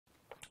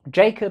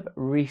Jacob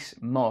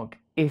Rees-Mogg,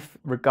 if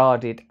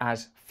regarded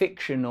as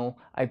fictional,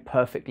 a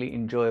perfectly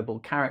enjoyable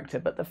character,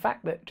 but the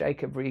fact that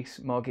Jacob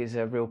Rees-Mogg is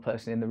a real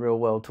person in the real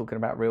world talking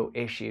about real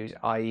issues,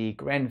 i.e.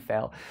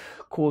 Grenfell,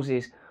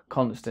 causes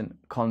constant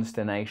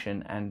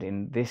consternation and,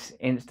 in this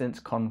instance,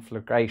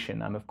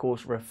 conflagration. I'm of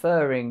course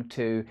referring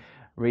to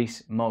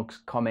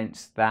Rees-Mogg's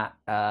comments that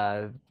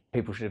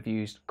people should have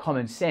used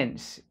common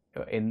sense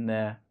in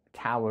the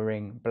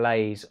towering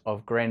blaze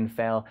of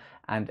Grenfell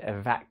and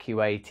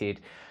evacuated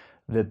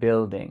the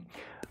building.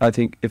 I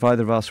think if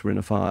either of us were in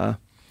a fire,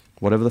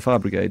 whatever the fire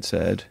brigade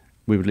said,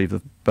 we would leave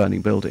the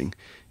burning building.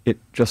 It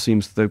just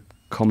seems the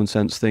common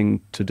sense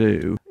thing to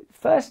do.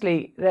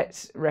 Firstly,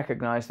 let's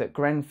recognise that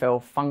Grenfell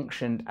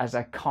functioned as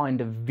a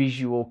kind of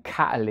visual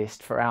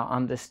catalyst for our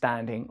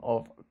understanding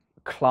of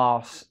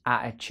class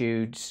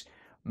attitudes,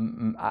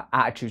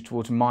 attitudes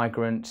towards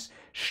migrants,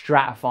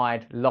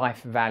 stratified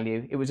life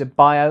value. It was a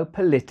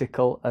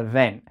biopolitical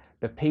event.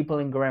 The people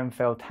in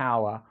Grenfell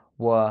Tower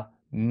were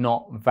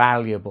not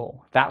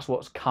valuable. That's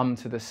what's come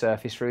to the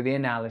surface through the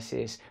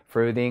analysis,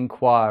 through the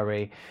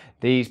inquiry.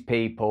 These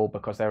people,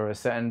 because they were a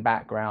certain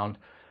background,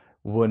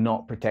 were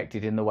not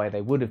protected in the way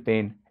they would have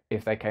been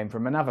if they came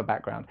from another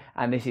background.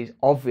 And this is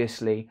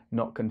obviously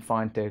not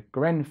confined to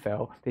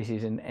Grenfell. This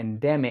is an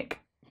endemic,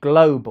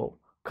 global,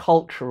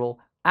 cultural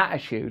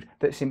attitude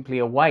that simply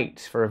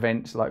awaits for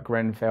events like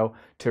Grenfell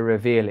to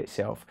reveal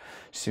itself.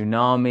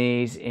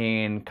 Tsunamis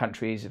in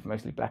countries of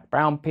mostly black,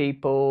 brown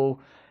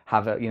people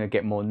have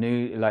get more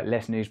news, like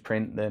less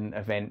newsprint than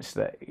events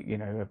that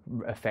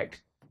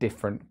affect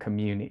different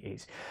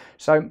communities.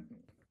 So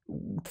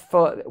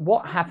for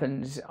what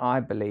happens, I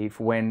believe,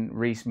 when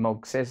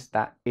Rees-Mogg says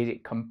that,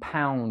 it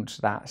compounds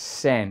that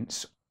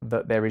sense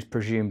that there is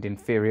presumed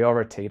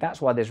inferiority.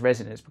 That's why there's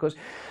resonance, because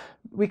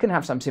we can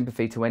have some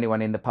sympathy to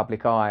anyone in the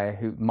public eye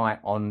who might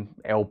on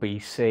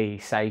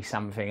LBC say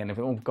something and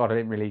think, oh God, I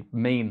didn't really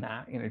mean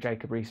that.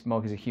 Jacob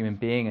Rees-Mogg is a human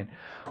being and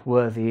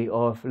worthy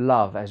of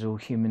love, as all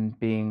human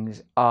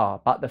beings are.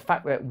 But the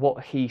fact that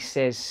what he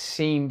says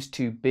seems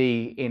to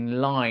be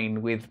in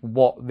line with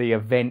what the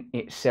event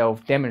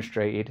itself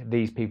demonstrated,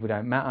 these people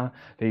don't matter,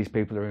 these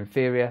people are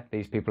inferior,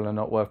 these people are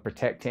not worth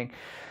protecting.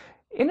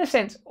 In a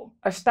sense,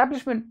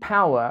 establishment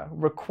power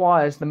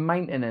requires the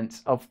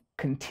maintenance of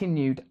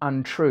continued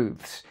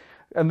untruths.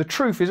 And the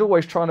truth is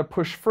always trying to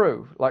push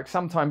through, like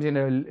sometimes in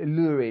a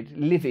lurid,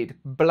 livid,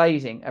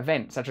 blazing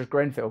event such as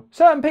Grenfell.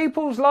 Certain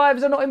people's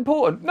lives are not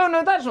important.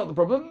 No, that's not the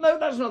problem. No,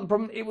 that's not the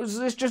problem.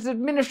 It's just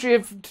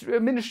administrative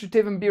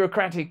and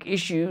bureaucratic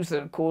issues that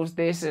have caused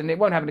this, and it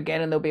won't happen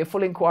again, and there'll be a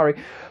full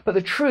inquiry. But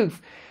the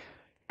truth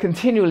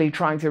continually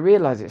trying to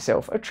realise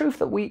itself, a truth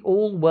that we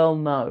all well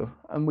know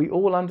and we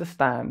all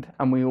understand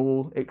and we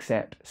all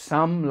accept.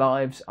 Some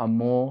lives are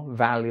more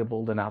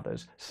valuable than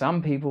others.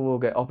 Some people will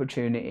get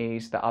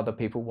opportunities that other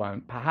people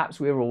won't. Perhaps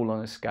we're all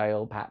on a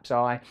scale. Perhaps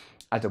I,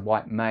 as a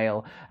white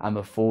male, am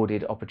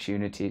afforded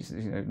opportunities.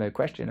 No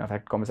question. I've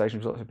had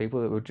conversations with lots of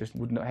people that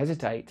would not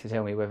hesitate to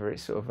tell me whether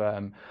it's sort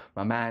of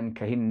my man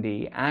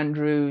Kahindi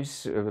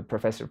Andrews, a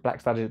professor of Black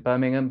Studies at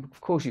Birmingham.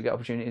 Of course you get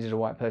opportunities as a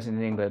white person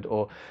in England,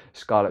 or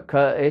Scarlett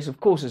Curtis. Of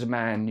course as a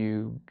man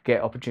you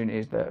get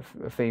opportunities that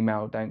a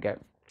female don't get.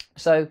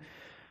 So,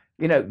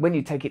 when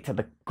you take it to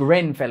the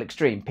Grenfell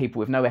extreme, people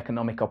with no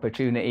economic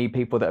opportunity,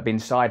 people that have been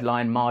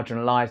sidelined,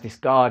 marginalised,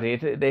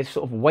 discarded, they're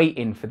sort of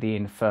waiting for the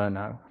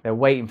inferno. They're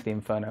waiting for the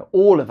inferno.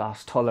 All of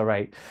us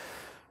tolerate,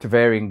 to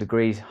varying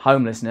degrees,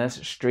 homelessness,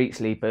 street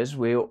sleepers.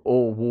 We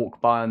all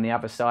walk by on the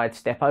other side,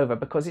 step over,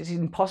 because it's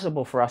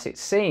impossible for us, it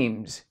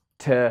seems,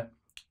 to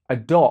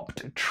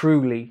adopt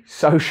truly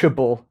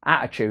sociable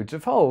attitudes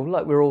of, oh,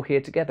 look, we're all here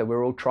together.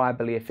 We're all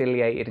tribally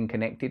affiliated and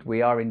connected.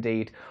 We are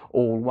indeed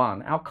all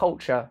one. Our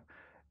culture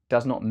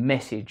does not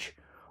message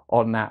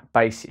on that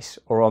basis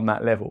or on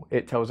that level.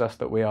 It tells us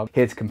that we are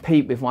here to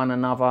compete with one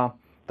another,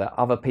 that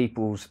other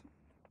people's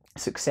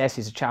success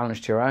is a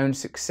challenge to your own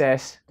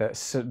success, that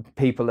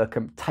people are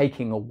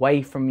taking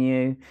away from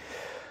you,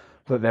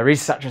 that there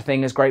is such a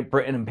thing as Great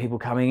Britain and people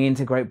coming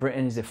into Great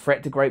Britain is a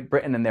threat to Great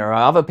Britain, and there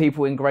are other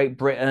people in Great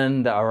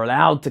Britain that are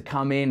allowed to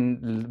come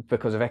in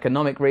because of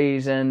economic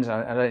reasons.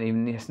 I don't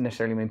even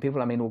necessarily mean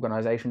people, I mean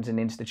organisations and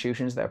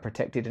institutions that are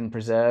protected and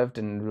preserved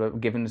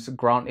and given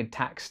granted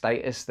tax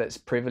status that's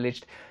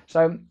privileged.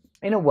 So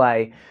in a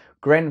way,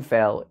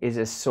 Grenfell is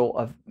a sort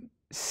of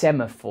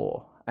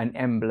semaphore, an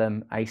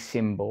emblem, a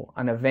symbol,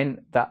 an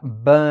event that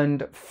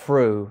burned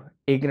through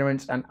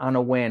ignorance and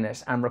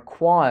unawareness and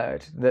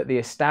required that the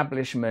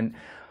establishment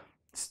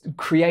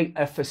create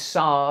a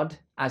facade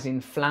as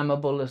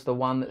inflammable as the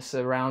one that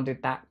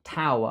surrounded that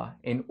tower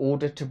in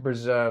order to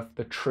preserve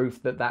the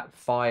truth that that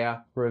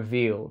fire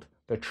revealed.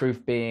 The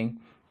truth being,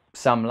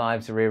 some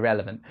lives are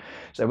irrelevant.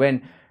 So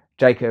when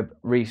Jacob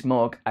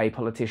Rees-Mogg, a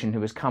politician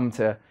who has come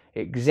to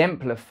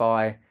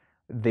exemplify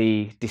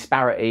the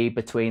disparity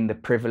between the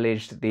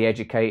privileged, the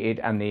educated,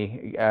 and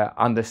the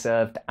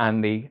underserved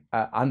and the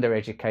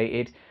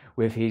undereducated,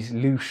 with his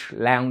loose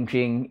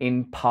lounging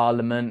in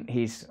Parliament,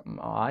 his,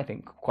 I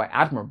think, quite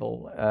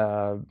admirable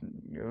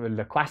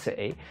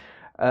loquacity,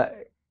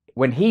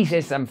 when he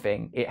says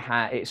something,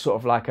 it's sort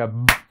of like a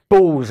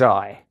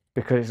bullseye,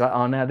 because it's like,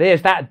 oh, now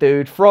there's that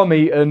dude from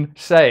Eton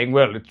saying,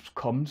 well, it's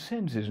common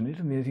sense, isn't it?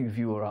 I mean, I think if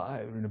you or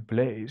I were in a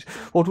blaze,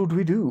 what would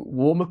we do?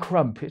 Warm a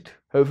crumpet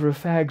over a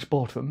fag's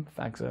bottom.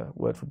 Fag's a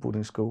word for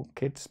boarding school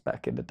kids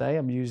back in the day.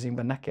 I'm using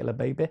vernacular,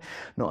 baby,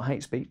 not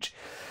hate speech.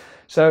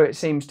 So it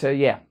seems to,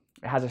 yeah,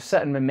 it has a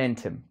certain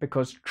momentum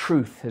because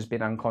truth has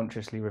been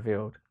unconsciously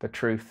revealed. The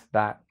truth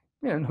that,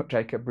 not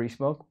Jacob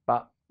Rees-Mogg,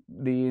 but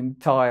the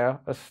entire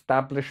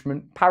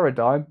establishment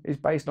paradigm is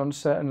based on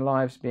certain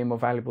lives being more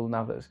valuable than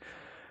others.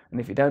 And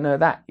if you don't know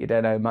that, you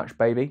don't know much,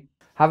 baby.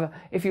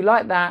 If you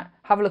like that,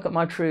 have a look at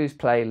my Truths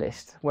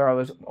playlist, where I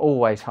was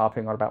always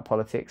harping on about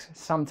politics,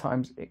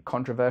 sometimes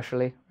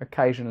controversially,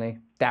 occasionally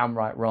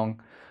downright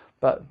wrong,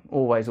 but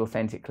always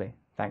authentically.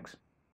 Thanks.